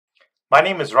My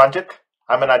name is Ranjit.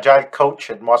 I'm an agile coach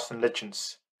at Moss &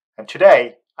 Lichens. And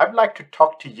today I'd like to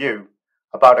talk to you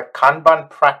about a Kanban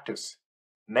practice,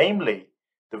 namely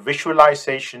the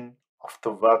visualization of the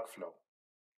workflow.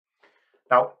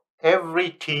 Now,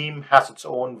 every team has its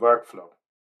own workflow,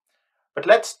 but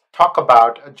let's talk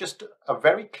about just a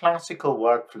very classical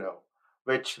workflow,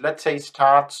 which let's say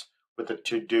starts with a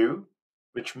to-do,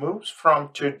 which moves from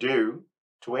to-do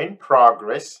to in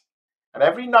progress, and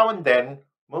every now and then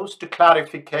moves to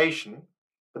clarification,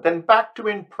 but then back to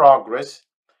in progress,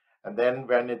 and then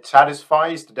when it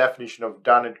satisfies the definition of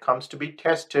done, it comes to be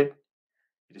tested.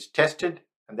 It is tested,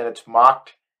 and then it's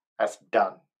marked as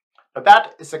done. Now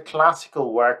that is a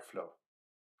classical workflow.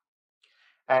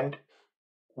 And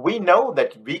we know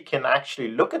that we can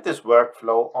actually look at this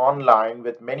workflow online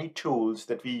with many tools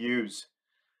that we use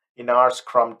in our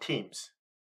Scrum teams.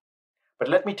 But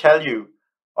let me tell you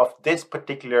of this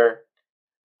particular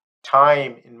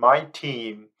time in my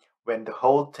team when the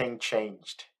whole thing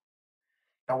changed.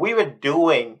 Now, we were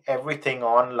doing everything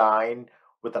online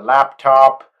with a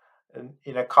laptop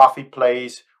in a coffee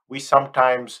place. We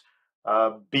sometimes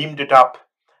beamed it up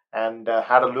and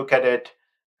had a look at it,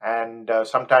 and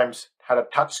sometimes had a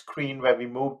touch screen where we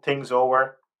moved things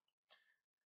over.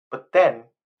 But then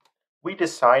we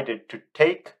decided to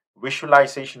take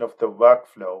visualization of the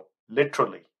workflow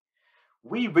literally.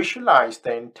 We visualized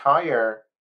the entire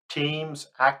team's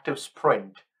active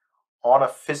sprint on a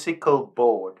physical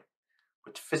board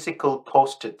with physical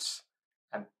post-its,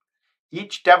 and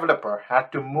each developer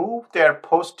had to move their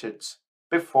post-its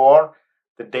before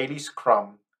the daily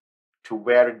scrum to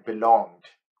where it belonged.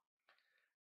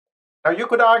 Now you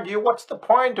could argue, what's the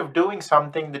point of doing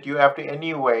something that you have to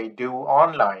anyway do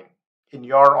online in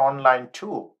your online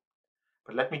tool?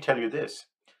 But let me tell you this.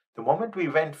 The moment we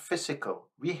went physical,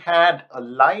 we had a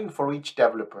line for each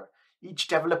developer. Each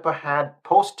developer had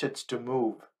post-its to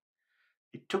move.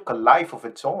 It took a life of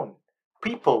its own.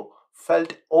 People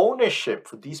felt ownership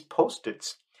for these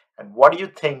post-its. And what do you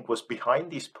think was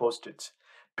behind these post-its?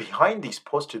 Behind these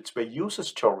post-its were user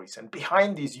stories, and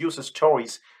behind these user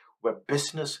stories were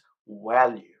business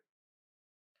value.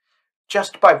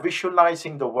 Just by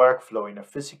visualizing the workflow in a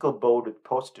physical board with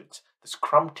post-its, the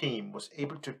Scrum team was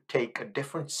able to take a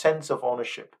different sense of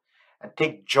ownership and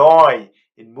take joy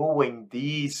in moving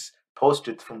these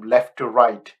post-its from left to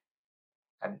right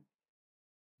and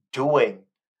doing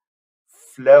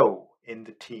flow in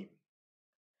the team.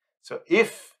 So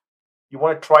if you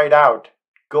want to try it out,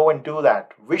 go and do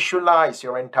that. Visualize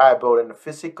your entire board in a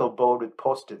physical board with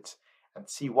post-its and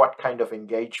see what kind of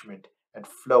engagement and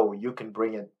flow you can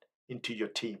bring into your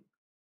team.